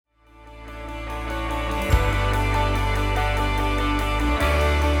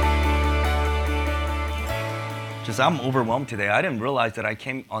I'm overwhelmed today. I didn't realize that I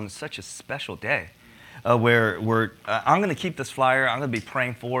came on such a special day where I'm going to keep this flyer. I'm going to be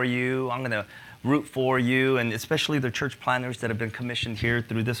praying for you. I'm going to root for you, and especially the church planners that have been commissioned here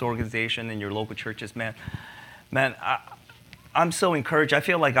through this organization and your local churches, man. I'm so encouraged. I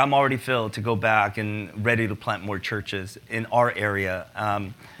feel like I'm already filled to go back and ready to plant more churches in our area.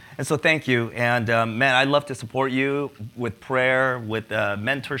 And so thank you. And man, I'd love to support you with prayer, with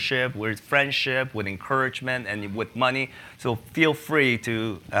mentorship, with friendship, with encouragement, and with money. So feel free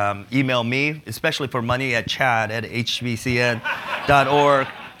to email me, especially for money, at chad@hcpn.org.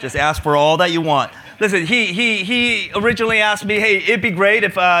 Just ask for all that you want. Listen, he originally asked me, hey, it'd be great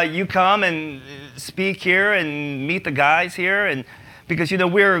if you come and speak here and meet the guys here, and because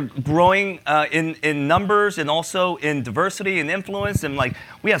we're growing in numbers and also in diversity and influence, and like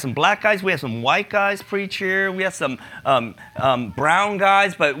we have some black guys, we have some white guys preach here, we have some brown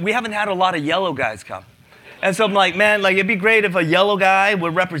guys, but we haven't had a lot of yellow guys come. And so I'm like, man, like it'd be great if a yellow guy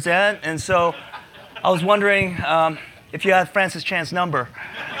would represent. And so I was wondering if you had Francis Chan's number.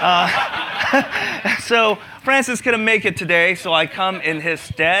 So Francis couldn't make it today, so I come in his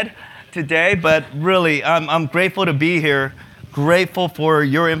stead today. But really, I'm grateful to be here, grateful for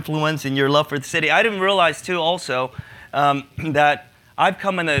your influence and your love for the city. I didn't realize, too, also, that I've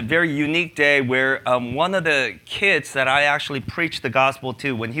come in a very unique day where one of the kids that I actually preached the gospel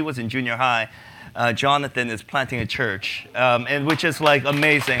to when he was in junior high, Jonathan, is planting a church, and which is like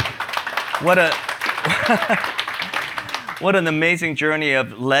amazing. What an amazing journey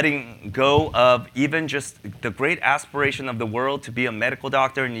of letting go of even just the great aspiration of the world to be a medical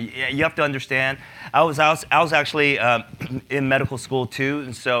doctor. And you have to understand, I was actually in medical school too,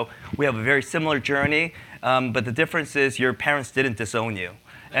 and so we have a very similar journey. But the difference is your parents didn't disown you,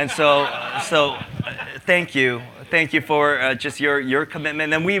 and so thank you for just your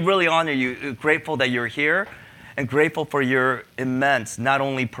commitment, and we really honor you. Grateful that you're here, and grateful for your immense, not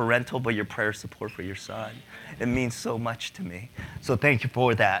only parental, but your prayer support for your son. It means so much to me. So thank you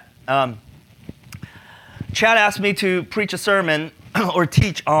for that. Chad asked me to preach a sermon or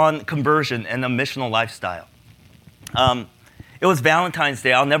teach on conversion and a missional lifestyle. It was Valentine's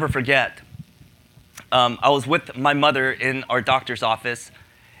Day. I'll never forget. I was with my mother in our doctor's office,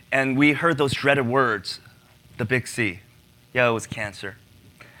 and we heard those dreaded words, the big C. Yeah, it was cancer.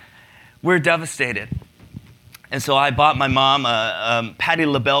 We're devastated. And so I bought my mom Patti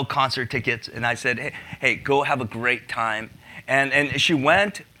LaBelle concert tickets, and I said, hey, go have a great time. And she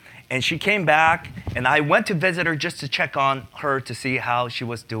went, and she came back, and I went to visit her just to check on her to see how she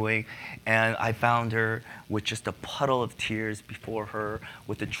was doing. And I found her with just a puddle of tears before her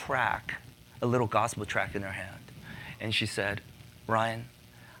with a tract, a little gospel tract in her hand. And she said, Ryan,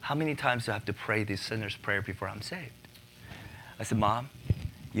 how many times do I have to pray this sinner's prayer before I'm saved? I said, Mom,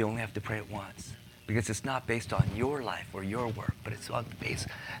 you only have to pray it once. Because it's not based on your life or your work, but it's on the base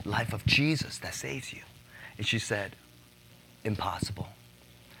life of Jesus that saves you. And she said, impossible.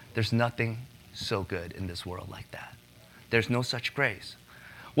 There's nothing so good in this world like that. There's no such grace.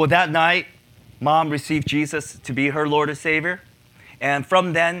 Well, that night, Mom received Jesus to be her Lord and Savior. And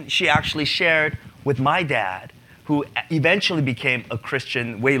from then, she actually shared with my dad, who eventually became a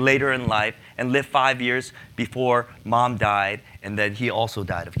Christian way later in life and lived 5 years before Mom died. And then he also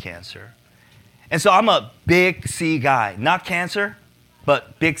died of cancer. And so I'm a big C guy, not cancer,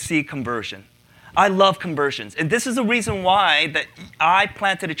 but big C conversion. I love conversions. And this is the reason why that I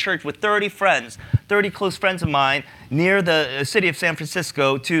planted a church with 30 friends, 30 close friends of mine near the city of San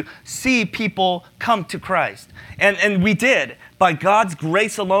Francisco to see people come to Christ. And we did. By God's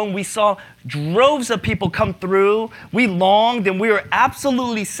grace alone, we saw droves of people come through. We longed, and we were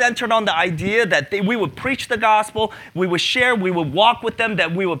absolutely centered on the idea that we would preach the gospel, we would share, we would walk with them,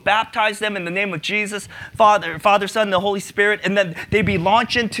 that we would baptize them in the name of Jesus, Father, Son, and the Holy Spirit, and then they'd be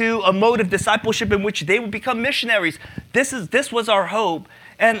launched into a mode of discipleship in which they would become missionaries. This was our hope,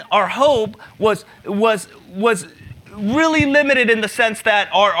 and our hope was really limited in the sense that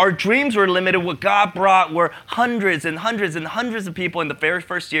our dreams were limited. What God brought were hundreds and hundreds and hundreds of people in the very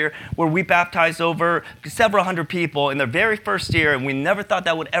first year, where we baptized over several hundred people in the very first year, and we never thought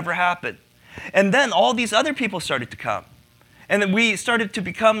that would ever happen. And then all these other people started to come. And then we started to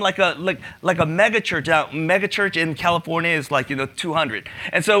become like a mega church. Now, mega church in California is 200.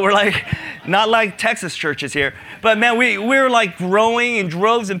 And so we're like, not like Texas churches here. But man, we were like growing in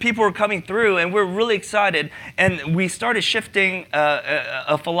droves, and people were coming through, and we're really excited. And we started shifting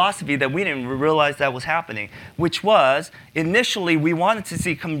a philosophy that we didn't realize that was happening, which was initially we wanted to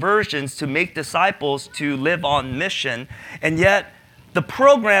see conversions to make disciples to live on mission. And yet the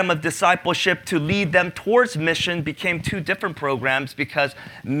program of discipleship to lead them towards mission became two different programs because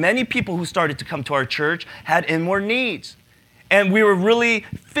many people who started to come to our church had inward needs. And we were really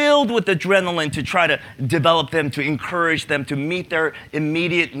filled with adrenaline to try to develop them, to encourage them, to meet their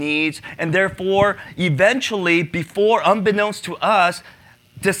immediate needs. And therefore, eventually, unbeknownst to us,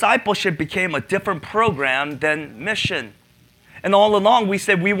 discipleship became a different program than mission. And all along, we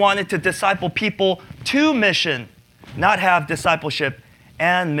said we wanted to disciple people to mission, not have discipleship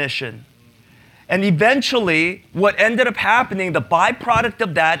and mission. And eventually, what ended up happening, the byproduct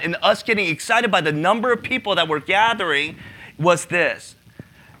of that, and us getting excited by the number of people that were gathering, was this,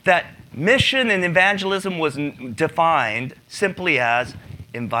 that mission and evangelism was defined simply as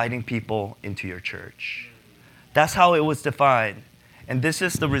inviting people into your church. That's how it was defined. And this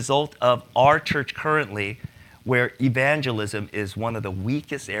is the result of our church currently, where evangelism is one of the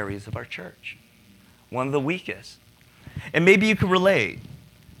weakest areas of our church. One of the weakest. And maybe you could relate,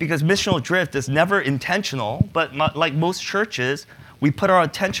 because missional drift is never intentional, but like most churches, we put our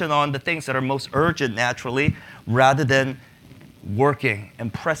attention on the things that are most urgent naturally, rather than working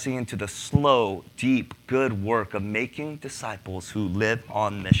and pressing into the slow, deep, good work of making disciples who live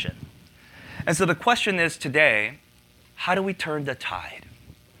on mission. And so the question is today, how do we turn the tide?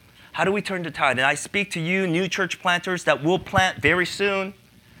 How do we turn the tide? And I speak to you, new church planters that will plant very soon.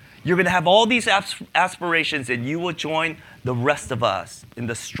 You're going to have all these aspirations, and you will join the rest of us in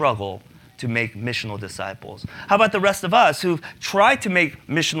the struggle to make missional disciples. How about the rest of us who've tried to make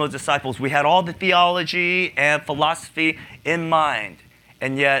missional disciples? We had all the theology and philosophy in mind,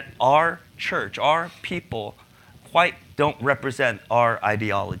 and yet our church, our people, quite don't represent our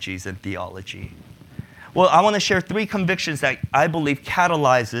ideologies and theology. Well, I want to share 3 convictions that I believe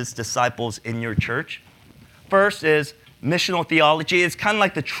catalyzes disciples in your church. First is missional theology. It's kind of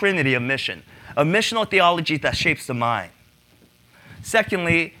like the trinity of mission. A missional theology that shapes the mind.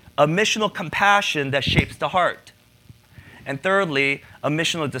 Secondly, a missional compassion that shapes the heart. And thirdly, a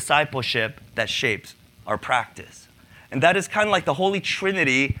missional discipleship that shapes our practice. And that is kind of like the holy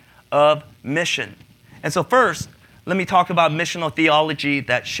trinity of mission. And so first, let me talk about missional theology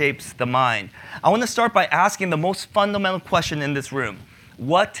that shapes the mind. I want to start by asking the most fundamental question in this room.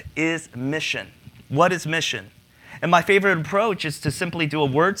 What is mission? What is mission? And my favorite approach is to simply do a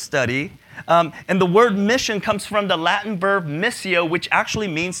word study. And the word mission comes from the Latin verb missio, which actually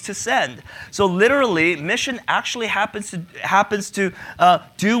means to send. So literally, mission actually happens to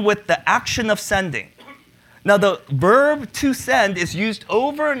do with the action of sending. Now, the verb to send is used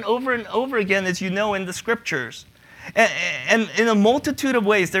over and over and over again, as you know, in the scriptures. And in a multitude of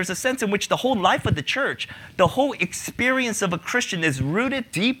ways, there's a sense in which the whole life of the church, the whole experience of a Christian is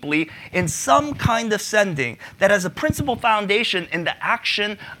rooted deeply in some kind of sending that has a principal foundation in the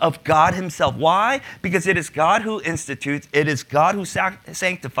action of God himself. Why? Because it is God who institutes, it is God who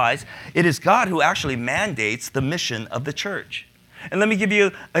sanctifies, it is God who actually mandates the mission of the church. And let me give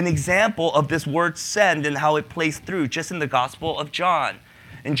you an example of this word send and how it plays through just in the Gospel of John.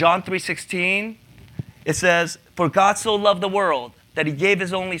 In John 3:16, it says, "For God so loved the world that he gave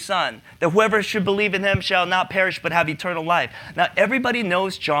his only son, that whoever should believe in him shall not perish but have eternal life." Now, everybody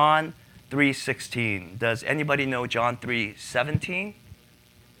knows John 3:16. Does anybody know John 3:17?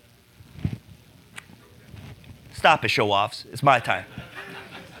 Stop it, show-offs. It's my time.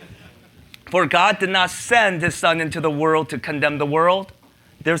 "For God did not send his son into the world to condemn the world."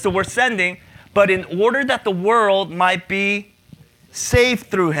 There's the word sending. "But in order that the world might be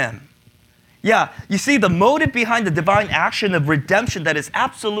saved through him." Yeah, you see, the motive behind the divine action of redemption that is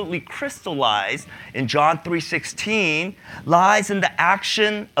absolutely crystallized in John 3:16 lies in the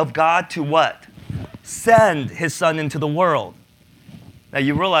action of God to what? Send his son into the world. Now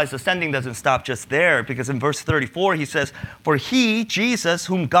you realize the sending doesn't stop just there, because in verse 34 he says, "For he, Jesus,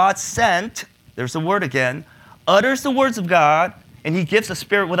 whom God sent," there's the word again, "utters the words of God, and he gives a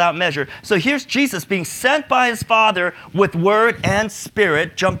spirit without measure." So here's Jesus being sent by his Father with word and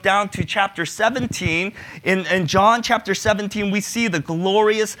spirit. Jump down to chapter 17. In John chapter 17, we see the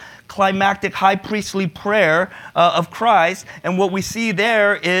glorious climactic high priestly prayer of Christ. And what we see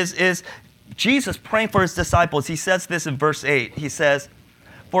there is Jesus praying for his disciples. He says this in verse 8. He says,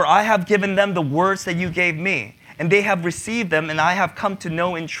 "For I have given them the words that you gave me, and they have received them, and I have come to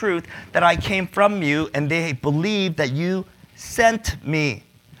know in truth that I came from you, and they believe that you sent me."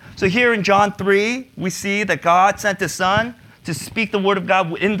 So here in John 3, we see that God sent his son to speak the word of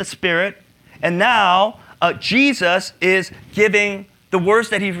God in the Spirit. And now Jesus is giving the words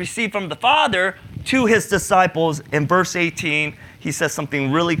that he received from the Father to his disciples. In verse 18, he says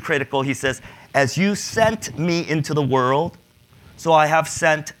something really critical. He says, "As you sent me into the world, so I have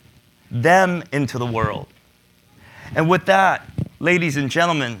sent them into the world." And with that, Ladies and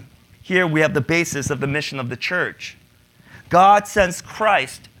gentlemen, here we have the basis of the mission of the church. God sends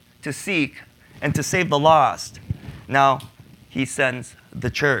Christ to seek and to save the lost. Now, he sends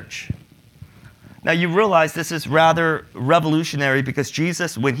the church. Now, you realize this is rather revolutionary because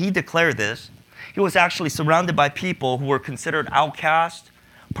Jesus, when he declared this, he was actually surrounded by people who were considered outcasts,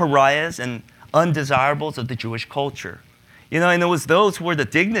 pariahs, and undesirables of the Jewish culture. And it was those who were the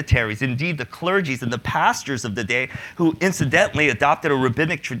dignitaries, indeed the clergies and the pastors of the day, who incidentally adopted a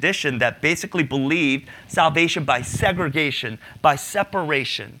rabbinic tradition that basically believed salvation by segregation, by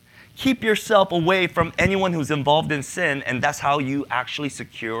separation. Keep yourself away from anyone who's involved in sin, and that's how you actually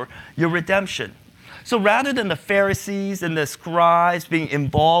secure your redemption. So rather than the Pharisees and the scribes being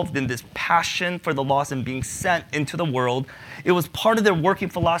involved in this passion for the lost and being sent into the world, it was part of their working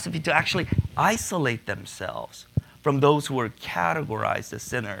philosophy to actually isolate themselves from those who were categorized as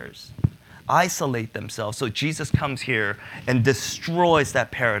sinners. Isolate themselves. So Jesus comes here and destroys that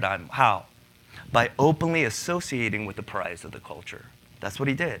paradigm. How? By openly associating with the pariahs of the culture. That's what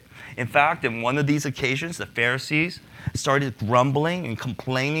he did. In fact, in one of these occasions, the Pharisees started grumbling and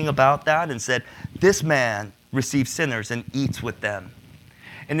complaining about that and said, "This man receives sinners and eats with them."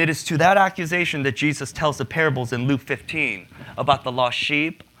 And it is to that accusation that Jesus tells the parables in Luke 15 about the lost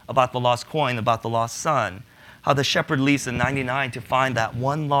sheep, about the lost coin, about the lost son. How the shepherd leaves the 99 to find that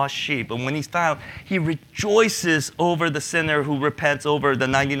one lost sheep. And when he's found, he rejoices over the sinner who repents over the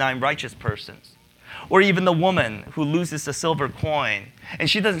 99 righteous persons. Or even the woman who loses the silver coin. And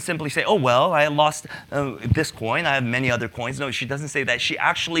she doesn't simply say, "Oh, well, I lost this coin. I have many other coins." No, she doesn't say that. She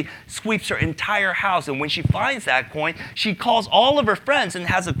actually sweeps her entire house. And when she finds that coin, she calls all of her friends and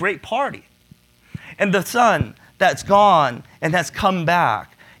has a great party. And the son that's gone and has come back,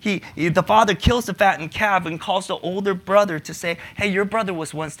 the father kills the fattened calf and calls the older brother to say, "Hey, your brother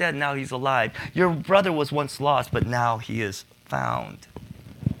was once dead, now he's alive. Your brother was once lost, but now he is found."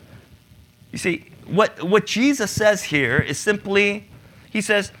 You see, what Jesus says here is simply, he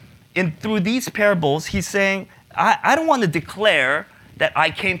says, through these parables, he's saying, I don't want to declare that I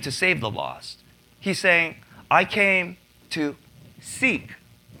came to save the lost. He's saying, I came to seek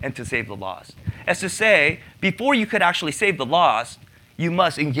and to save the lost. As to say, before you could actually save the lost, you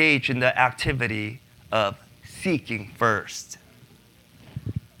must engage in the activity of seeking first.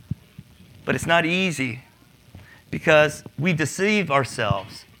 But it's not easy because we deceive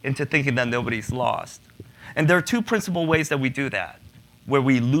ourselves into thinking that nobody's lost. And there are two principal ways that we do that, where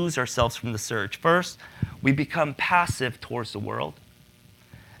we lose ourselves from the search. First, we become passive towards the world.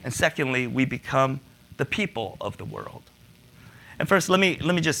 And secondly, we become the people of the world. And first, let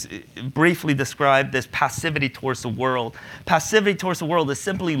me just briefly describe this passivity towards the world. Passivity towards the world is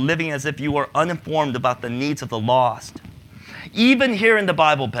simply living as if you are uninformed about the needs of the lost, even here in the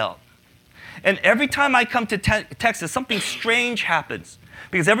Bible Belt. And every time I come to Texas, something strange happens.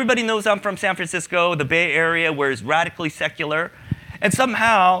 Because everybody knows I'm from San Francisco, the Bay Area, where it's radically secular. And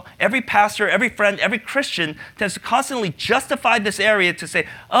somehow, every pastor, every friend, every Christian tends to constantly justify this area to say,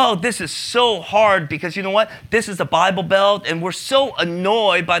 "Oh, this is so hard because you know what? This is the Bible Belt, and we're so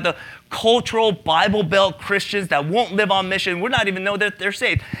annoyed by the cultural Bible Belt Christians that won't live on mission. We're not even know that they're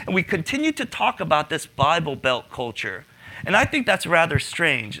saved." And we continue to talk about this Bible Belt culture. And I think that's rather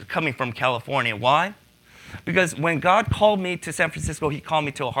strange coming from California. Why? Because when God called me to San Francisco, he called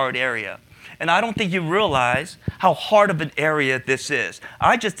me to a hard area. And I don't think you realize how hard of an area this is.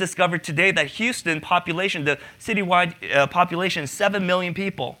 I just discovered today that Houston population, the citywide population is 7 million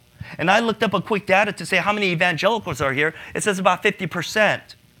people. And I looked up a quick data to say how many evangelicals are here. It says about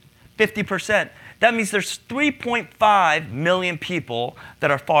 50%. 50%. That means there's 3.5 million people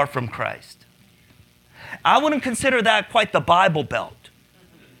that are far from Christ. I wouldn't consider that quite the Bible Belt.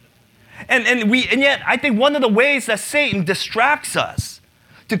 And yet, I think one of the ways that Satan distracts us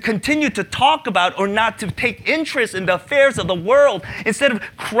to continue to talk about or not to take interest in the affairs of the world, instead of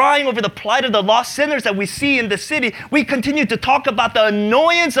crying over the plight of the lost sinners that we see in the city, we continue to talk about the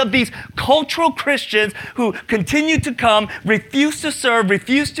annoyance of these cultural Christians who continue to come, refuse to serve,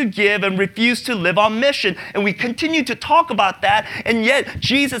 refuse to give, and refuse to live on mission. And we continue to talk about that, and yet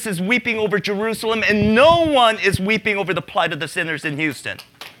Jesus is weeping over Jerusalem, and no one is weeping over the plight of the sinners in Houston.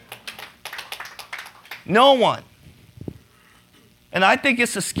 No one. And I think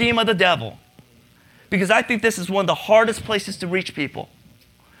it's a scheme of the devil, because I think this is one of the hardest places to reach people,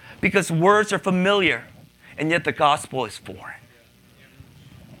 because words are familiar, and yet the gospel is foreign.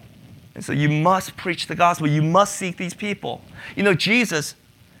 And so you must preach the gospel. You must seek these people. You know, Jesus,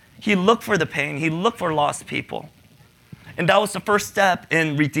 he looked for the pain. He looked for lost people. And that was the first step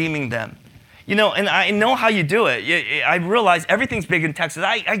in redeeming them. And I know how you do it. I realize everything's big in Texas.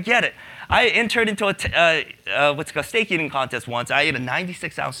 I get it. I entered into what's called steak eating contest once. I ate a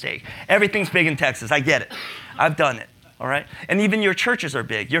 96-ounce steak. Everything's big in Texas. I get it. I've done it. All right? And even your churches are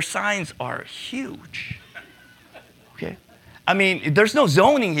big. Your signs are huge. Okay? I mean, there's no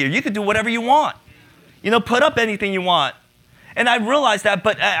zoning here. You could do whatever you want. Put up anything you want. And I realize that,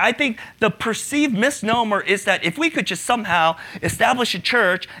 but I think the perceived misnomer is that if we could just somehow establish a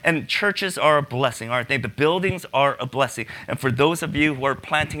church, and churches are a blessing, aren't they? The buildings are a blessing. And for those of you who are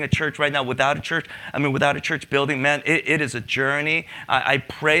planting a church right now without a church building, man, it is a journey. I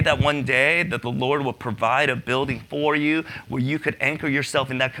pray that one day that the Lord will provide a building for you where you could anchor yourself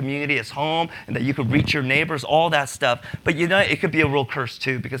in that community as home and that you could reach your neighbors, all that stuff. But it could be a real curse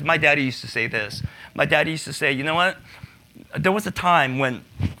too, because my daddy used to say this. My daddy used to say, you know what? There was a time when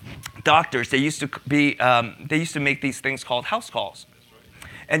doctors, they used to make these things called house calls.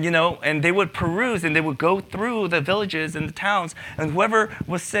 And and they would peruse and they would go through the villages and the towns, and whoever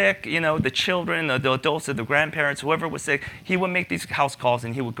was sick, the children, the adults, the grandparents, whoever was sick, he would make these house calls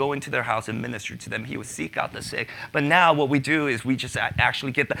and he would go into their house and minister to them. He would seek out the sick. But now what we do is we just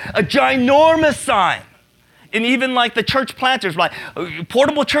actually get a ginormous sign. And even like the church planters, like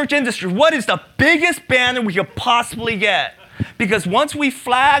portable church industry, what is the biggest banner we could possibly get? Because once we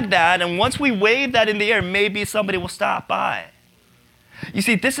flag that and once we wave that in the air, maybe somebody will stop by. You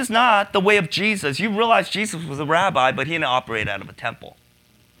see, this is not the way of Jesus. You realize Jesus was a rabbi, but he didn't operate out of a temple.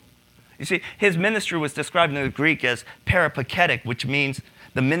 You see, his ministry was described in the Greek as peripaketic, which means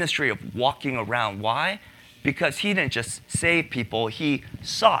the ministry of walking around. Why? Because he didn't just save people, he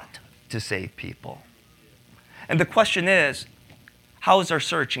sought to save people. And the question is, how is our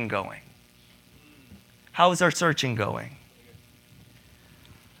searching going? How is our searching going?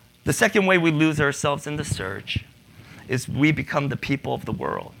 The second way we lose ourselves in the search is we become the people of the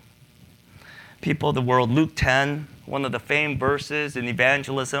world. People of the world. Luke 10, one of the famed verses in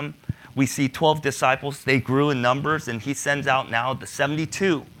evangelism, we see 12 disciples. They grew in numbers, and he sends out now the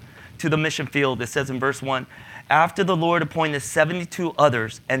 72 to the mission field. It says in verse 1, after the Lord appointed 72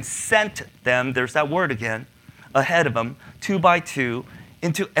 others and sent them, there's that word again, ahead of him, 2 by 2,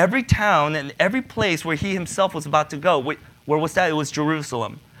 into every town and every place where he himself was about to go. Where was that? It was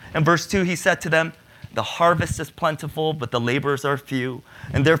Jerusalem. And verse 2, he said to them, the harvest is plentiful, but the laborers are few.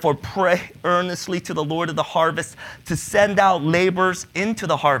 And therefore pray earnestly to the Lord of the harvest to send out laborers into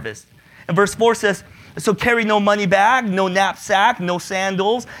the harvest. And verse 4 says, so carry no money bag, no knapsack, no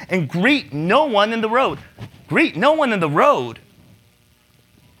sandals, and greet no one in the road. Greet no one in the road.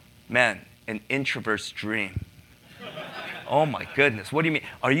 Man, an introvert's dream. Oh my goodness, what do you mean?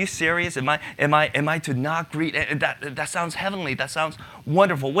 Are you serious? Am I to not greet? That sounds heavenly, that sounds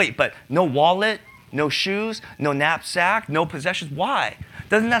wonderful. Wait, but no wallet, no shoes, no knapsack, no possessions? Why?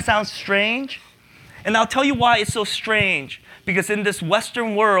 Doesn't that sound strange? And I'll tell you why it's so strange. Because in this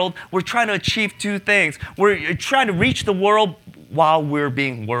Western world, we're trying to achieve two things. We're trying to reach the world while we're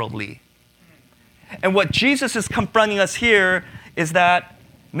being worldly. And what Jesus is confronting us here is that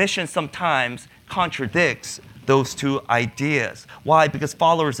mission sometimes contradicts those two ideas. Why? Because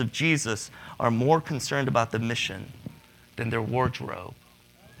followers of Jesus are more concerned about the mission than their wardrobe,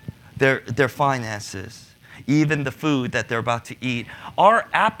 their finances, even the food that they're about to eat. Our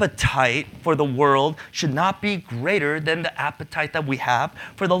appetite for the world should not be greater than the appetite that we have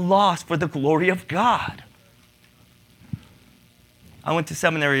for the lost, for the glory of God. I went to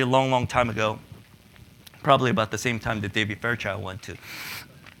seminary a long, long time ago, probably about the same time that Davy Fairchild went to.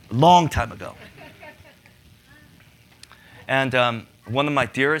 A long time ago. And one of my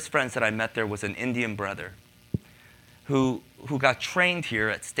dearest friends that I met there was an Indian brother who got trained here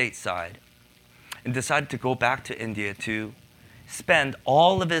at Stateside and decided to go back to India to spend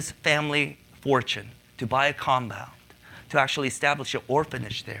all of his family fortune to buy a compound, to actually establish an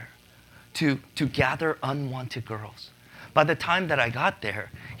orphanage there, to gather unwanted girls. By the time that I got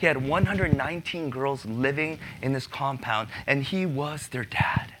there, he had 119 girls living in this compound, and he was their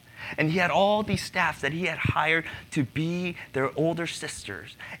dad. And he had all these staffs that he had hired to be their older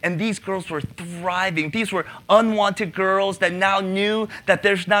sisters. And these girls were thriving. These were unwanted girls that now knew that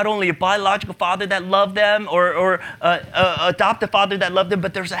there's not only a biological father that loved them or an adoptive father that loved them,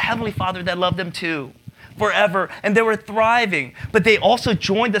 but there's a heavenly father that loved them too. Forever, and they were thriving. But they also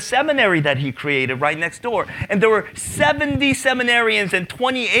joined the seminary that he created right next door. And there were 70 seminarians, and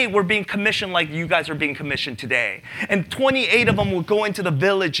 28 were being commissioned like you guys are being commissioned today. And 28 of them would go into the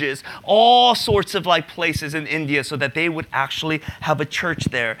villages, all sorts of like places in India, so that they would actually have a church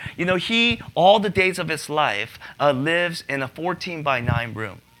there. You know, he, all the days of his life, lives in a 14 by 9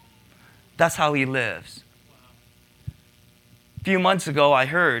 room. That's how he lives. A few months ago, I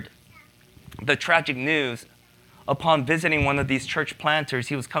heard the tragic news upon visiting one of these church planters.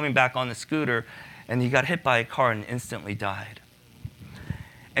 He was coming back on a scooter, and he got hit by a car and instantly died.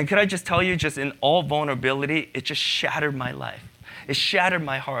 And could I just tell you, just in all vulnerability, it just shattered my life. It shattered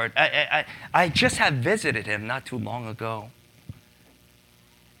my heart. I just had visited him not too long ago.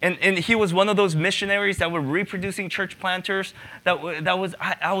 And he was one of those missionaries that were reproducing church planters.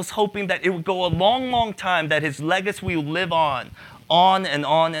 I was hoping that it would go a long, long time, that his legacy would live on and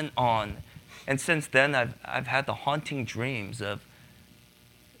on and on. And since then, I've had the haunting dreams of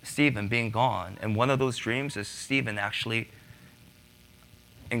Stephen being gone. And one of those dreams is Stephen actually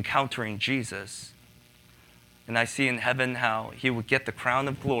encountering Jesus. And I see in heaven how he would get the crown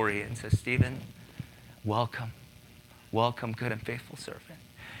of glory and says, Stephen, welcome, welcome, good and faithful servant.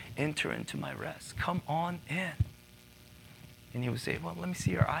 Enter into my rest. Come on in. And he would say, well, let me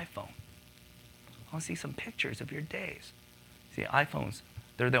see your iPhone. I want to see some pictures of your days. See, iPhones,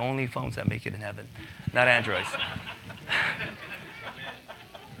 they're the only phones that make it in heaven, not Androids.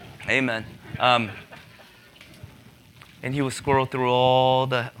 Amen. And he would scroll through all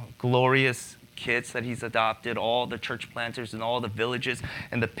the glorious kids that he's adopted, all the church planters and all the villages,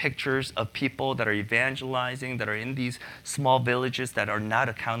 and the pictures of people that are evangelizing, that are in these small villages that are not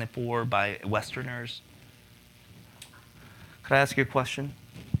accounted for by Westerners. Could I ask you a question?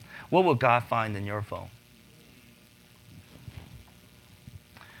 What will God find in your phone?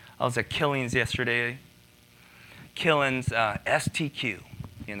 I was at Killings yesterday. Killings, STQ,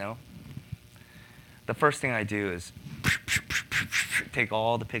 you know. The first thing I do is take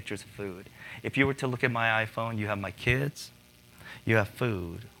all the pictures of food. If you were to look at my iPhone, you have my kids, you have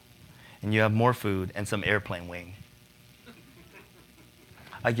food, and you have more food and some airplane wing.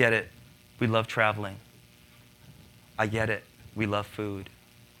 I get it. We love traveling. I get it. We love food.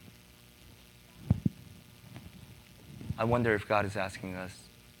 I wonder if God is asking us,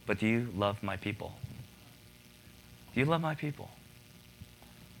 but do you love my people? Do you love my people?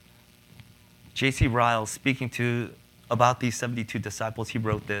 J.C. Ryle, speaking about these 72 disciples, he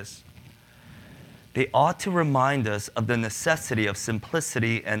wrote this: they ought to remind us of the necessity of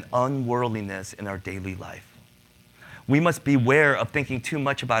simplicity and unworldliness in our daily life. We must beware of thinking too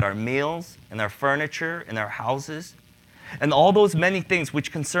much about our meals and our furniture and our houses and all those many things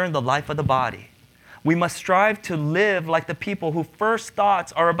which concern the life of the body. We must strive to live like the people whose first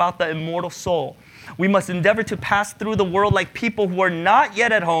thoughts are about the immortal soul. We must endeavor to pass through the world like people who are not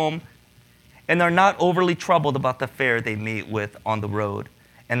yet at home and are not overly troubled about the fare they meet with on the road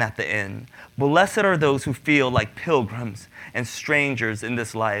and at the inn. Blessed are those who feel like pilgrims and strangers in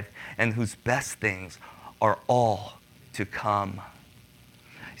this life, and whose best things are all to come.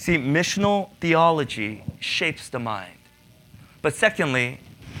 See, missional theology shapes the mind. But secondly,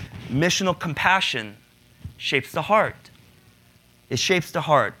 missional compassion shapes the heart. It shapes the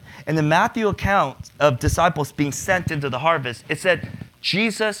heart. In the Matthew account of disciples being sent into the harvest, it said,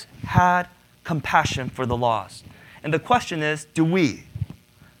 Jesus had compassion for the lost. And the question is, do we?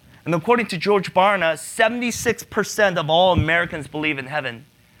 And according to George Barna, 76% of all Americans believe in heaven,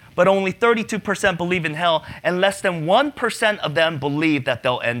 but only 32% believe in hell, and less than 1% of them believe that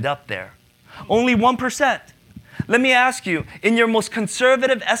they'll end up there. Only 1%. Let me ask you, in your most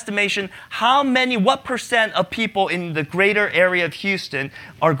conservative estimation, what percent of people in the greater area of Houston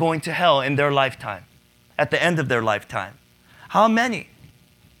are going to hell in their lifetime, at the end of their lifetime? How many?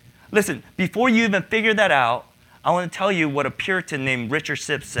 Listen, before you even figure that out, I want to tell you what a Puritan named Richard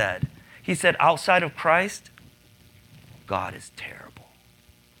Sipp said. He said, outside of Christ, God is terrible.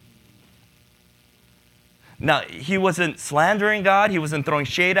 Now, he wasn't slandering God. He wasn't throwing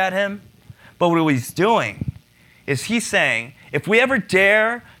shade at him. But what he's doing is he's saying, if we ever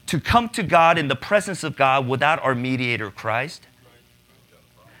dare to come to God in the presence of God without our mediator, Christ,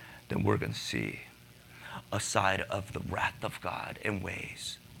 then we're going to see a side of the wrath of God in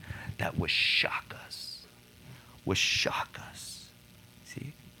ways that would shock us. Would shock us.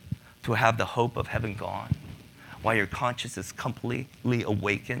 See? To have the hope of heaven gone while your conscience is completely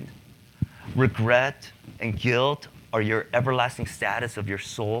awakened. Regret and guilt are your everlasting status of your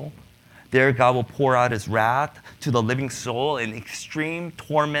soul. There, God will pour out his wrath to the living soul in extreme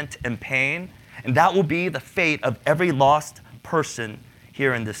torment and pain. And that will be the fate of every lost person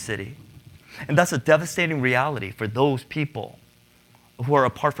here in this city. And that's a devastating reality for those people who are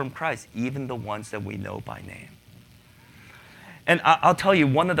apart from Christ, even the ones that we know by name. And I'll tell you,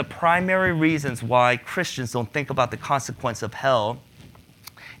 one of the primary reasons why Christians don't think about the consequence of hell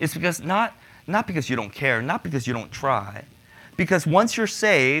is because not because you don't care, not because you don't try, because once you're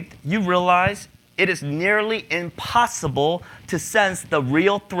saved, you realize it is nearly impossible to sense the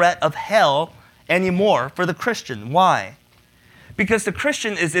real threat of hell anymore for the Christian. Why? Because the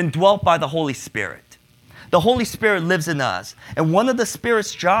Christian is indwelt by the Holy Spirit. The Holy Spirit lives in us. And one of the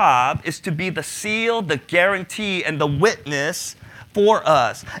Spirit's job is to be the seal, the guarantee, and the witness for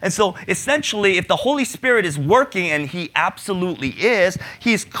us. And so essentially, if the Holy Spirit is working, and He absolutely is,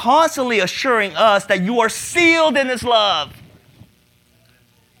 He's constantly assuring us that you are sealed in His love.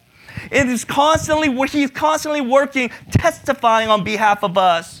 He's constantly working, testifying on behalf of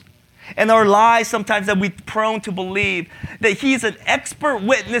us. And our lies sometimes that we're prone to believe that He's an expert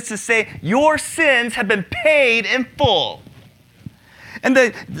witness to say, your sins have been paid in full. And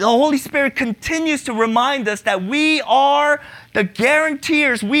the Holy Spirit continues to remind us that we are the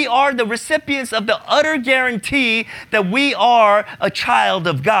guaranteers, we are the recipients of the utter guarantee that we are a child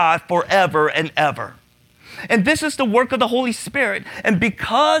of God forever and ever. And this is the work of the Holy Spirit. And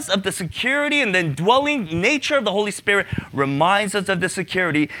because of the security and the indwelling nature of the Holy Spirit reminds us of the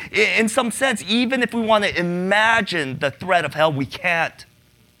security, in some sense, even if we want to imagine the threat of hell, we can't.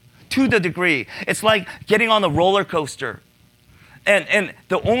 To the degree. It's like getting on a roller coaster. And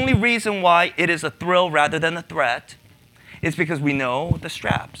the only reason why it is a thrill rather than a threat is because we know the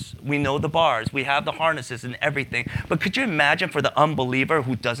straps, we know the bars, we have the harnesses and everything. But could you imagine for the unbeliever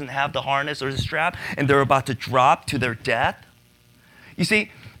who doesn't have the harness or the strap and they're about to drop to their death? You see,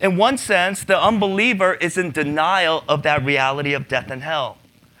 in one sense, the unbeliever is in denial of that reality of death and hell,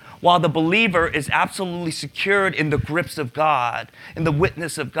 while the believer is absolutely secured in the grips of God, in the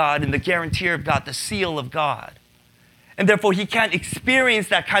witness of God, in the guarantee of God, the seal of God. And therefore, he can't experience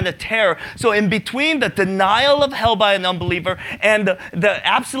that kind of terror. So in between the denial of hell by an unbeliever and the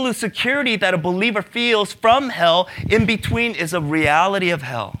absolute security that a believer feels from hell, in between is a reality of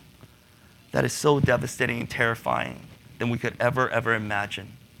hell that is so devastating and terrifying than we could ever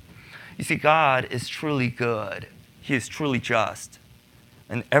imagine. You see, God is truly good. He is truly just.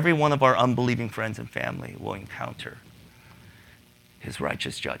 And every one of our unbelieving friends and family will encounter His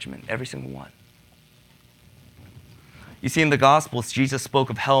righteous judgment, every single one. You see, in the Gospels, Jesus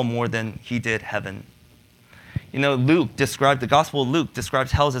spoke of hell more than He did heaven. You know, the Gospel of Luke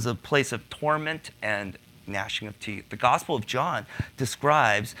describes hell as a place of torment and gnashing of teeth. The Gospel of John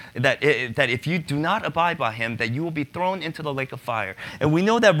describes that if you do not abide by Him, that you will be thrown into the lake of fire. And we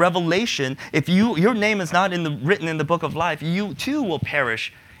know that Revelation, if your name is not written in the book of life, you too will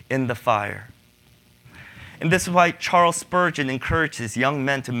perish in the fire. And this is why Charles Spurgeon encourages young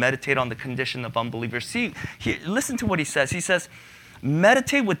men to meditate on the condition of unbelievers. See, listen to what he says. He says,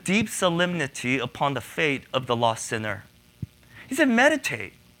 meditate with deep solemnity upon the fate of the lost sinner. He said,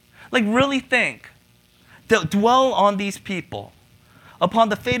 meditate. Like, really think. Dwell on these people, upon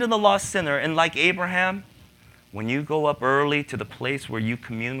the fate of the lost sinner. And like Abraham, when you go up early to the place where you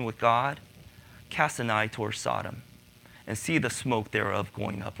commune with God, cast an eye towards Sodom and see the smoke thereof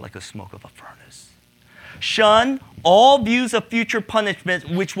going up like the smoke of a furnace. Shun all views of future punishment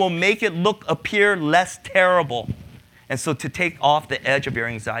which will make it appear less terrible. And so to take off the edge of your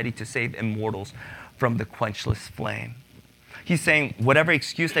anxiety to save immortals from the quenchless flame. He's saying whatever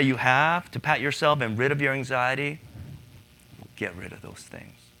excuse that you have to pat yourself and rid of your anxiety, get rid of those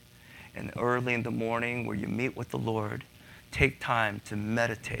things. And early in the morning where you meet with the Lord, take time to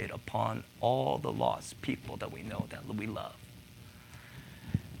meditate upon all the lost people that we know, that we love.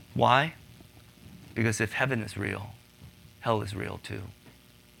 Why? Because if heaven is real, hell is real too.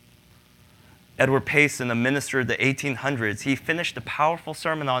 Edward Payson, a minister of the 1800s, he finished a powerful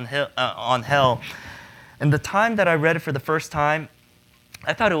sermon on hell. And the time that I read it for the first time,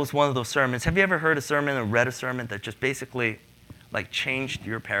 I thought it was one of those sermons. Have you ever heard a sermon or read a sermon that just basically changed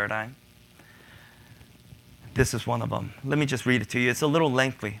your paradigm? This is one of them. Let me just read it to you. It's a little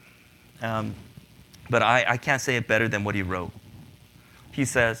lengthy, but I can't say it better than what he wrote. He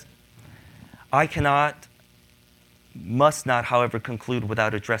says, I must not, however, conclude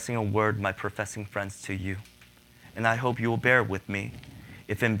without addressing a word, my professing friends, to you. And I hope you will bear with me,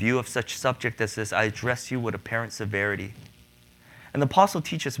 if in view of such subject as this, I address you with apparent severity. And the apostle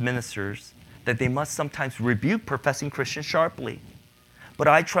teaches ministers that they must sometimes rebuke professing Christians sharply. But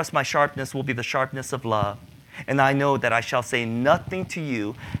I trust my sharpness will be the sharpness of love. And I know that I shall say nothing to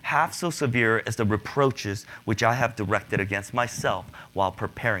you half so severe as the reproaches which I have directed against myself while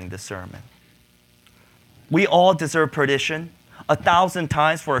preparing the sermon. We all deserve perdition 1,000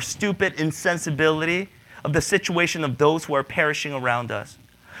 times for our stupid insensibility of the situation of those who are perishing around us.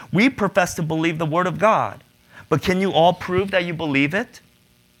 We profess to believe the Word of God, but can you all prove that you believe it?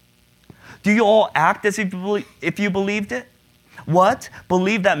 Do you all act as if you believed it? What?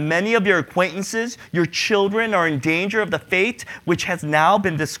 Believe that many of your acquaintances, your children, are in danger of the fate which has now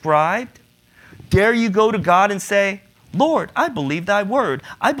been described? Dare you go to God and say, Lord, I believe thy word.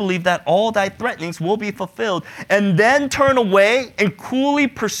 I believe that all thy threatenings will be fulfilled. And then turn away and coolly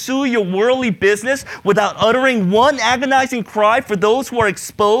pursue your worldly business without uttering one agonizing cry for those who are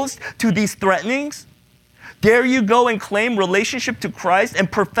exposed to these threatenings? Dare you go and claim relationship to Christ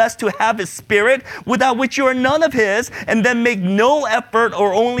and profess to have his spirit, without which you are none of his, and then make no effort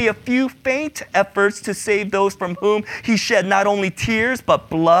or only a few faint efforts to save those from whom he shed not only tears but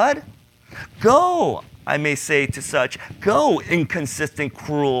blood? Go, I may say to such, go, inconsistent,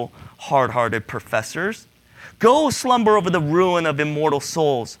 cruel, hard-hearted professors. Go slumber over the ruin of immortal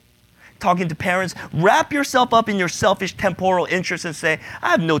souls. Talking to parents, wrap yourself up in your selfish temporal interests and say, I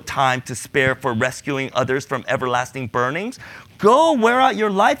have no time to spare for rescuing others from everlasting burnings. Go wear out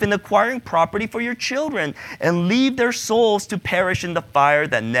your life in acquiring property for your children and leave their souls to perish in the fire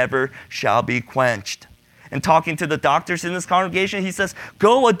that never shall be quenched. And talking to the doctors in this congregation, he says,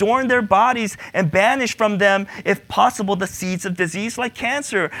 go adorn their bodies and banish from them, if possible, the seeds of disease like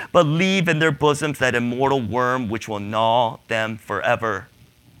cancer, but leave in their bosoms that immortal worm which will gnaw them forever.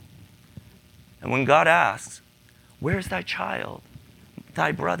 And when God asks, where's thy child,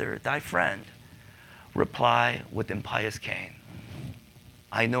 thy brother, thy friend? Reply with impious Cain,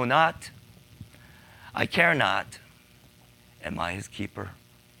 I know not, I care not, am I his keeper?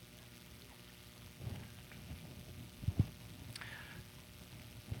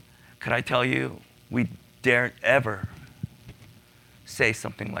 Could I tell you, we daren't ever say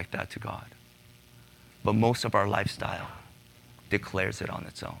something like that to God. But most of our lifestyle declares it on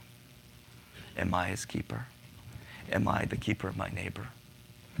its own. Am I his keeper? Am I the keeper of my neighbor?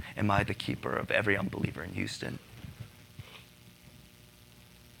 Am I the keeper of every unbeliever in Houston?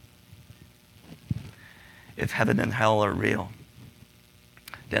 If heaven and hell are real,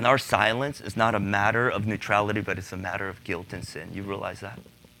 then our silence is not a matter of neutrality, but it's a matter of guilt and sin. You realize that?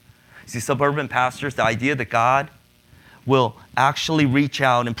 See, suburban pastors, the idea that God will actually reach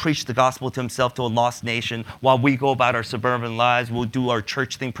out and preach the gospel to himself to a lost nation while we go about our suburban lives, we'll do our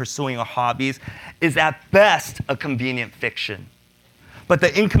church thing, pursuing our hobbies, is at best a convenient fiction. But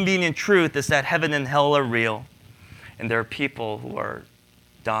the inconvenient truth is that heaven and hell are real, and there are people who are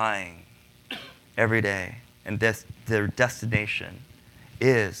dying every day, and their destination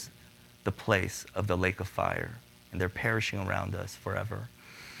is the place of the lake of fire, and they're perishing around us forever.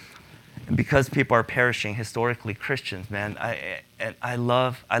 And because people are perishing, historically Christians, man, I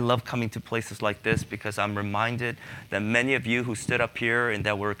love coming to places like this, because I'm reminded that many of you who stood up here and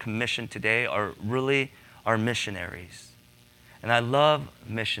that were commissioned today are really our missionaries. And I love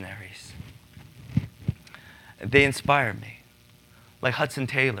missionaries. They inspire me. Like Hudson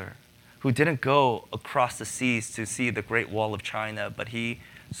Taylor, who didn't go across the seas to see the Great Wall of China, but he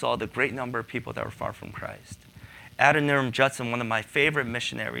saw the great number of people that were far from Christ. Adoniram Judson, one of my favorite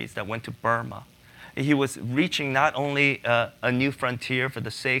missionaries that went to Burma, he was reaching not only a new frontier for the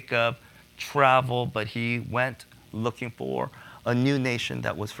sake of travel, but he went looking for a new nation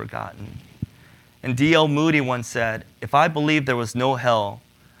that was forgotten. And D.L. Moody once said, if I believed there was no hell,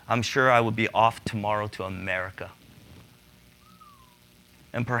 I'm sure I would be off tomorrow to America.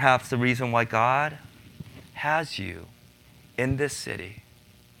 And perhaps the reason why God has you in this city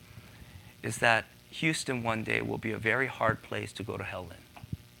is that Houston one day will be a very hard place to go to hell in.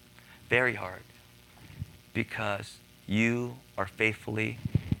 Very hard. Because you are faithfully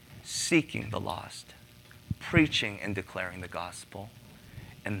seeking the lost, preaching and declaring the gospel,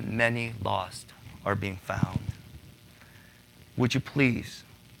 and many lost are being found. Would you please,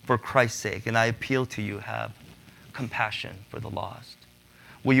 for Christ's sake, and I appeal to you, have compassion for the lost?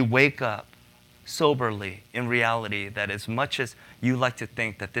 Will you wake up soberly in reality that as much as you like to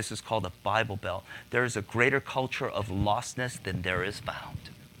think that this is called a Bible Belt, there is a greater culture of lostness than there is found?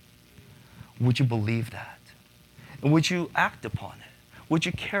 Would you believe that? And would you act upon it? Would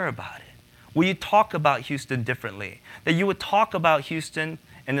you care about it? Will you talk about Houston differently? That you would talk about Houston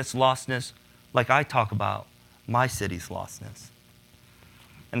and its lostness like I talk about my city's lostness.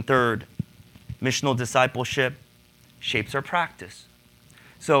 And third, missional discipleship shapes our practice.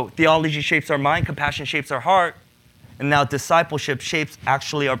 So theology shapes our mind, compassion shapes our heart, and now discipleship shapes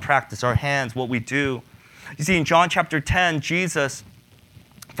actually our practice, our hands, what we do. You see, in John chapter 10, Jesus,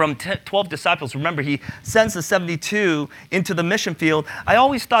 from 12 disciples, remember, he sends the 72 into the mission field. I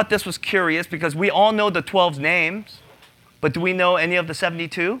always thought this was curious because we all know the 12's names, but do we know any of the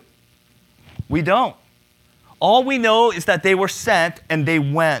 72? We don't. All we know is that they were sent and they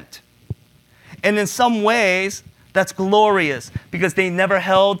went. And in some ways, That's glorious because they never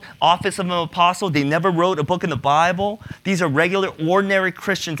held office of an apostle. They never wrote a book in the Bible. These are regular, ordinary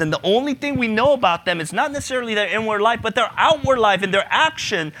Christians. And the only thing we know about them is not necessarily their inward life, but their outward life and their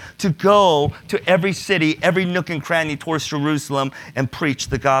action to go to every city, every nook and cranny towards Jerusalem and preach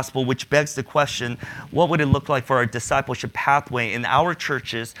the gospel, which begs the question, what would it look like for our discipleship pathway in our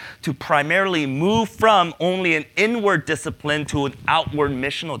churches to primarily move from only an inward discipline to an outward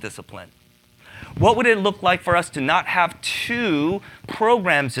missional discipline? What would it look like for us to not have two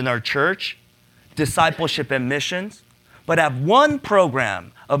programs in our church, discipleship and missions, but have one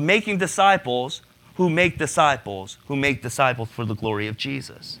program of making disciples who make disciples for the glory of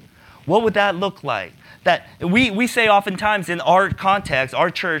Jesus? What would that look like? That we say oftentimes in our context,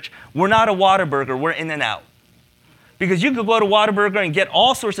 our church, we're not a Whataburger, we're In-N-Out. Because you could go to Whataburger and get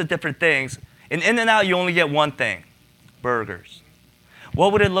all sorts of different things. In In-N-Out, you only get one thing, burgers.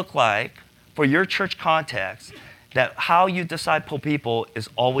 What would it look like for your church context that how you disciple people is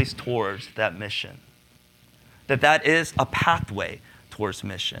always towards that mission? That is a pathway towards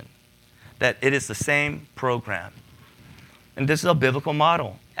mission. That it is the same program. And this is a biblical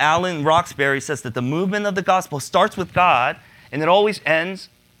model. Alan Roxbury says that the movement of the gospel starts with God and it always ends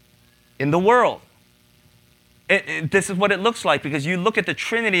in the world. This is what it looks like because you look at the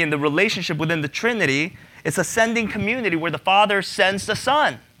Trinity and the relationship within the Trinity, it's a sending community where the Father sends the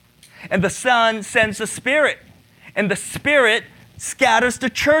Son. And the Son sends the Spirit. And the Spirit scatters the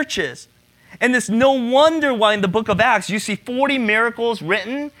churches. And it's no wonder why in the book of Acts you see 40 miracles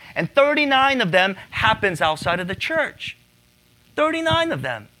written and 39 of them happens outside of the church. 39 of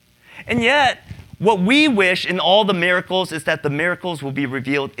them. And yet, what we wish in all the miracles is that the miracles will be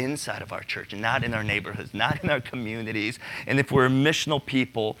revealed inside of our church and not in our neighborhoods, not in our communities. And if we're a missional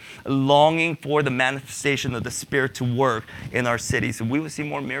people longing for the manifestation of the Spirit to work in our cities, we would see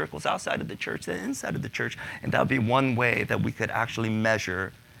more miracles outside of the church than inside of the church. And that would be one way that we could actually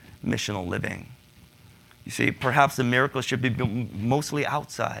measure missional living. You see, perhaps the miracles should be mostly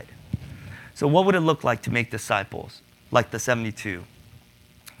outside. So what would it look like to make disciples like the 72?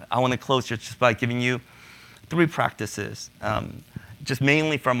 I want to close just by giving you 3 practices, just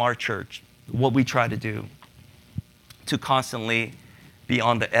mainly from our church, what we try to do to constantly be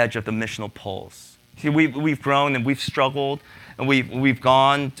on the edge of the missional pulse. See, we've grown and we've struggled and we've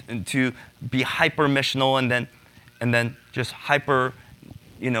gone to be hyper missional and then just hyper,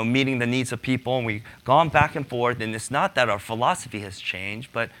 meeting the needs of people, and we've gone back and forth. And it's not that our philosophy has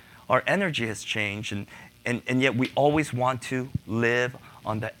changed, but our energy has changed, and yet we always want to live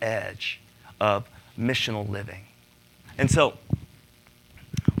on the edge of missional living. And so,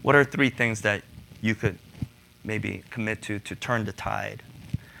 what are 3 things that you could maybe commit to turn the tide?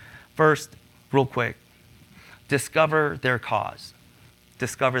 First, real quick, discover their cause.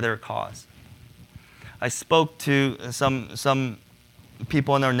 Discover their cause. I spoke to some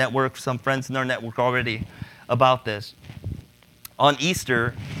people in our network, some friends in our network already about this. On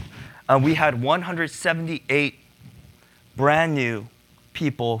Easter, we had 178 brand new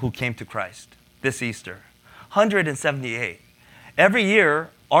people who came to Christ this Easter. 178. Every year,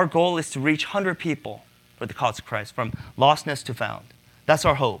 our goal is to reach 100 people for the cause of Christ, from lostness to found. That's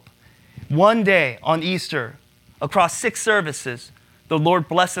our hope. One day on Easter, across 6 services, the Lord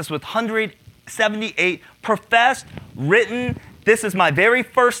blessed us with 178 professed, written, this is my very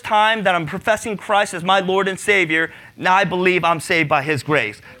first time that I'm professing Christ as my Lord and Savior. Now I believe I'm saved by His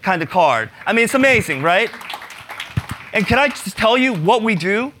grace kind of card. I mean, it's amazing, right? And can I just tell you what we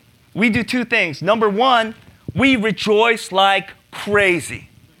do? We do 2 things. Number 1, we rejoice like crazy.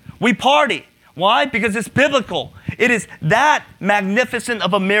 We party. Why? Because it's biblical. It is that magnificent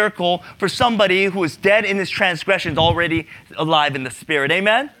of a miracle for somebody who is dead in his transgressions, already alive in the Spirit.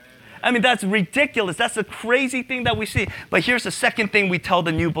 Amen? I mean, that's ridiculous. That's a crazy thing that we see. But here's the second thing we tell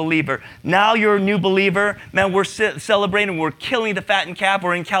the new believer. Now you're a new believer. Man, we're celebrating. We're killing the fattened calf.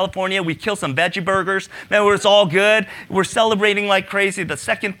 We're in California. We kill some veggie burgers. Man, it's all good. We're celebrating like crazy. The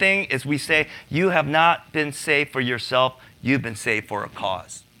second thing is we say, you have not been saved for yourself. You've been saved for a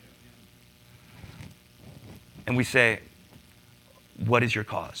cause. And we say, what is your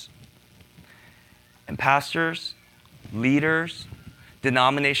cause? And pastors, leaders,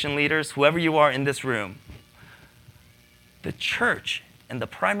 denomination leaders, whoever you are in this room, the church and the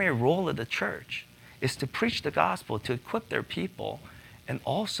primary role of the church is to preach the gospel, to equip their people, and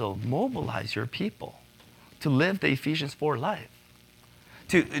also mobilize your people to live the Ephesians 4 life,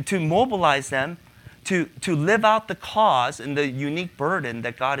 to mobilize them to live out the cause and the unique burden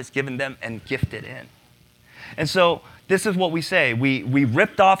that God has given them and gifted in. And so this is what we say. We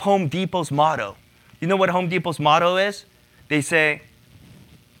ripped off Home Depot's motto. You know what Home Depot's motto is? They say,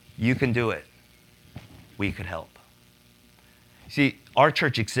 you can do it. We could help. See, our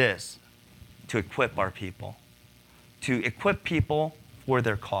church exists to equip our people, to equip people for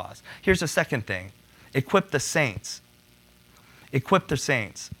their cause. Here's the second thing. Equip the saints. Equip the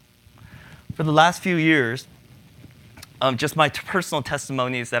saints. For the last few years, just my personal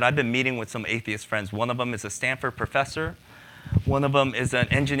testimony is that I've been meeting with some atheist friends. One of them is a Stanford professor. One of them is an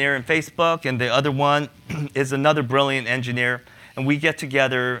engineer in Facebook, and the other one is another brilliant engineer. And we get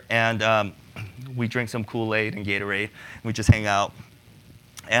together, and we drink some Kool-Aid and Gatorade, and we just hang out.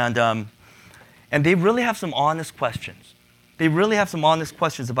 And they really have some honest questions. They really have some honest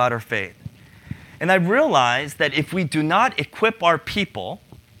questions about our faith. And I realized that if we do not equip our people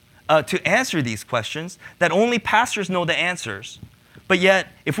to answer these questions, that only pastors know the answers. But yet,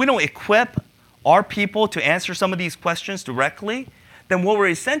 if we don't equip our people to answer some of these questions directly, then what we're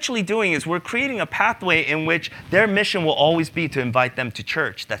essentially doing is we're creating a pathway in which their mission will always be to invite them to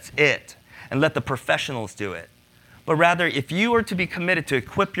church. That's it. And let the professionals do it. But rather, if you are to be committed to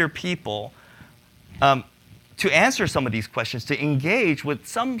equip your people to answer some of these questions, to engage with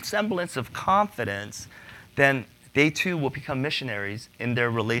some semblance of confidence, then they too will become missionaries in their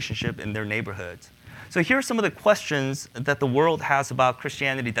relationship, in their neighborhoods. So here are some of the questions that the world has about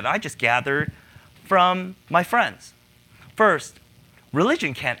Christianity that I just gathered from my friends. First,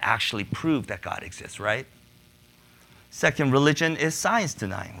 religion can't actually prove that God exists, right? Second, religion is science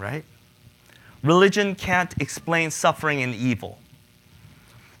denying, right? Religion can't explain suffering and evil.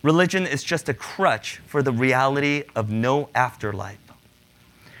 Religion is just a crutch for the reality of no afterlife.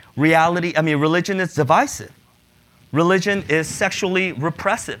 Religion is divisive. Religion is sexually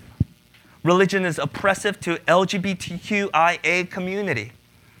repressive. Religion is oppressive to LGBTQIA community.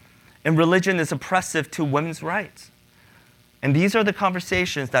 And religion is oppressive to women's rights. And these are the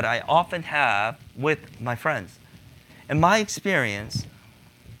conversations that I often have with my friends. And my experience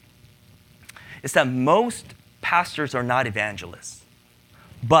is that most pastors are not evangelists.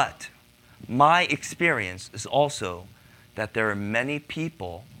 But my experience is also that there are many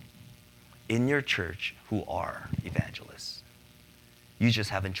people in your church who are evangelists. You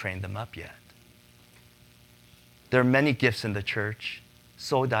just haven't trained them up yet. There are many gifts in the church,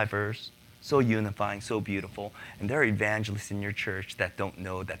 so diverse, so unifying, so beautiful, and there are evangelists in your church that don't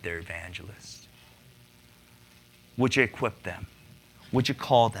know that they're evangelists. Would you equip them? Would you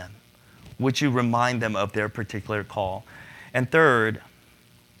call them? Would you remind them of their particular call? And third,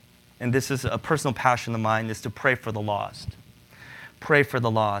 and this is a personal passion of mine, is to pray for the lost. Pray for the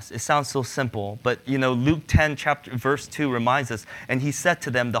lost. It sounds so simple, but Luke 10, verse 2 reminds us, and he said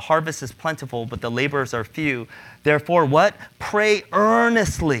to them, the harvest is plentiful, but the laborers are few. Therefore, what? Pray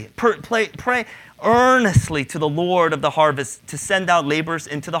earnestly. Pray earnestly to the Lord of the harvest to send out laborers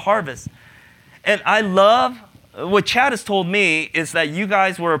into the harvest. And I love, what Chad has told me is that you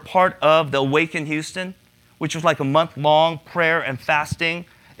guys were a part of the Awaken Houston, which was like a month-long prayer and fasting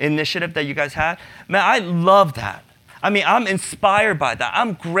initiative that you guys had. Man, I love that. I'm inspired by that.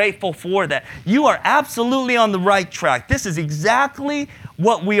 I'm grateful for that. You are absolutely on the right track. This is exactly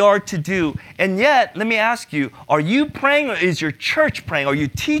what we are to do. And yet, let me ask you, are you praying or is your church praying? Are you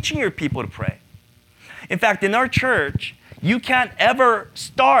teaching your people to pray? In fact, in our church, you can't ever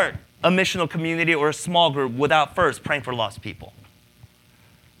start a missional community or a small group without first praying for lost people.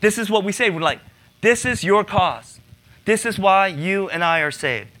 This is what we say. We're like, this is your cause. This is why you and I are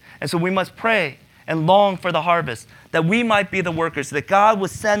saved. And so we must pray and long for the harvest, that we might be the workers, that God will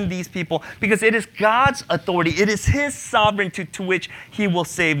send these people, because it is God's authority. It is His sovereignty to which He will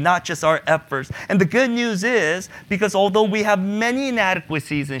save, not just our efforts. And the good news is, because although we have many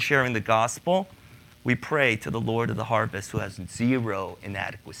inadequacies in sharing the gospel, we pray to the Lord of the harvest who has zero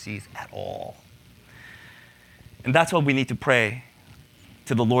inadequacies at all. And that's what we need to pray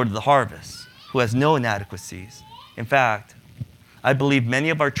to the Lord of the harvest, who has no inadequacies. In fact, I believe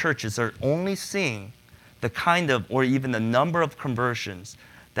many of our churches are only seeing the kind of, or even the number of conversions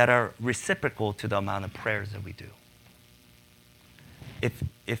that are reciprocal to the amount of prayers that we do.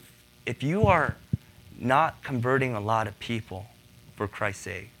 If you are not converting a lot of people for Christ's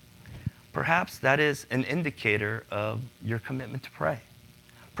sake, perhaps that is an indicator of your commitment to pray.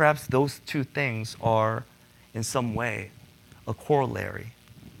 Perhaps those two things are in some way a corollary.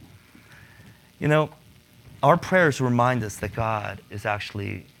 Our prayers remind us that God is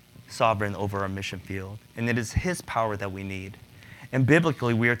actually sovereign over our mission field, and it is His power that we need. And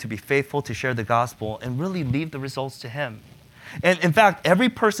biblically, we are to be faithful to share the gospel and really leave the results to Him. And in fact, every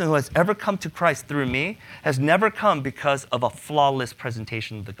person who has ever come to Christ through me has never come because of a flawless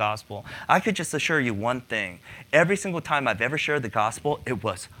presentation of the gospel. I could just assure you one thing. Every single time I've ever shared the gospel, it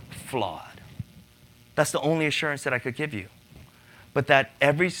was flawed. That's the only assurance that I could give you. But that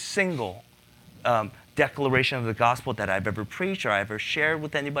every single declaration of the gospel that I've ever preached or I've ever shared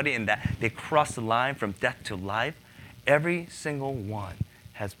with anybody, and that they crossed the line from death to life, every single one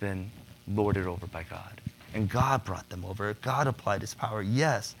has been lorded over by God. And God brought them over. God applied his power.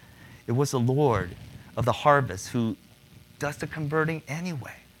 Yes, it was the Lord of the harvest who does the converting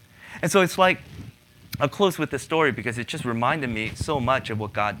anyway. And so it's like, I'll close with this story because it just reminded me so much of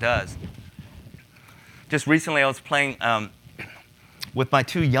what God does. Just recently I was playing with my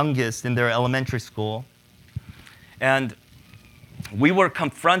two youngest in their elementary school, and we were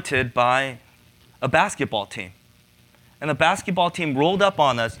confronted by a basketball team. And the basketball team rolled up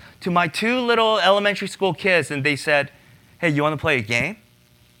on us to my two little elementary school kids, and they said, "Hey, you want to play a game?"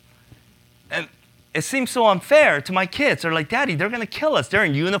 And it seems so unfair to my kids. They're like, "Daddy, they're going to kill us. They're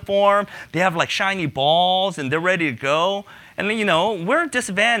in uniform. They have like shiny balls, and they're ready to go." And we're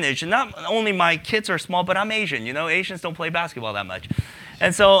disadvantaged. And not only my kids are small, but I'm Asian. Asians don't play basketball that much.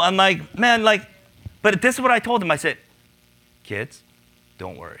 And so I'm like, man, but this is what I told them. I said, "Kids,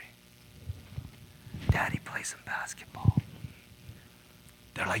 don't worry. Daddy plays some basketball."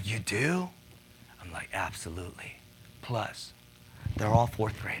 They're like, "You do?" I'm like, "Absolutely. Plus, they're all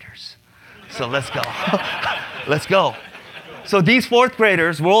fourth graders. So let's go." Let's go. So these fourth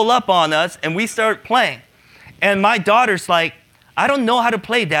graders roll up on us, and we start playing. And my daughter's like, "I don't know how to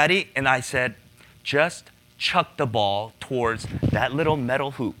play, Daddy." And I said, "Just chuck the ball towards that little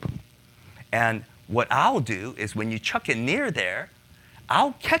metal hoop. And what I'll do is when you chuck it near there,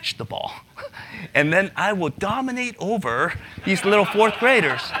 I'll catch the ball. And then I will dominate over these little fourth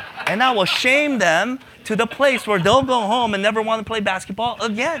graders. And I will shame them to the place where they'll go home and never want to play basketball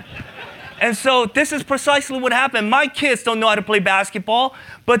again." And so this is precisely what happened. My kids don't know how to play basketball,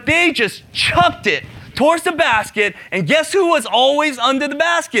 but they just chucked it towards the basket. And guess who was always under the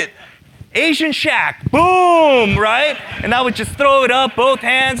basket? Asian Shaq. Boom, right? And I would just throw it up, both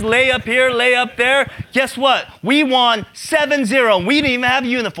hands, lay up here, lay up there. Guess what? We won 7-0. We didn't even have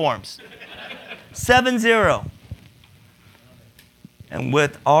uniforms. 7-0. And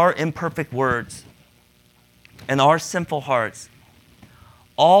with our imperfect words and our sinful hearts,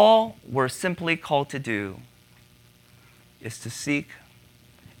 all we're simply called to do is to seek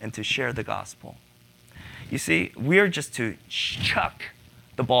and to share the gospel. You see, we're just to chuck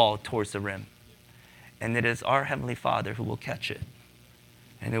the ball towards the rim. And it is our Heavenly Father who will catch it.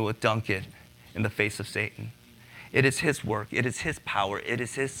 And it will dunk it in the face of Satan. It is his work. It is his power. It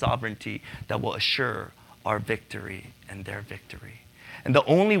is his sovereignty that will assure our victory and their victory. And the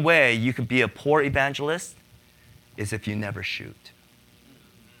only way you could be a poor evangelist is if you never shoot.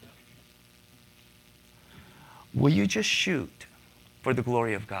 Will you just shoot for the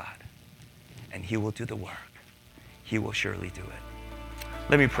glory of God? And he will do the work. He will surely do it.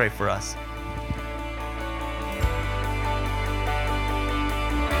 Let me pray for us.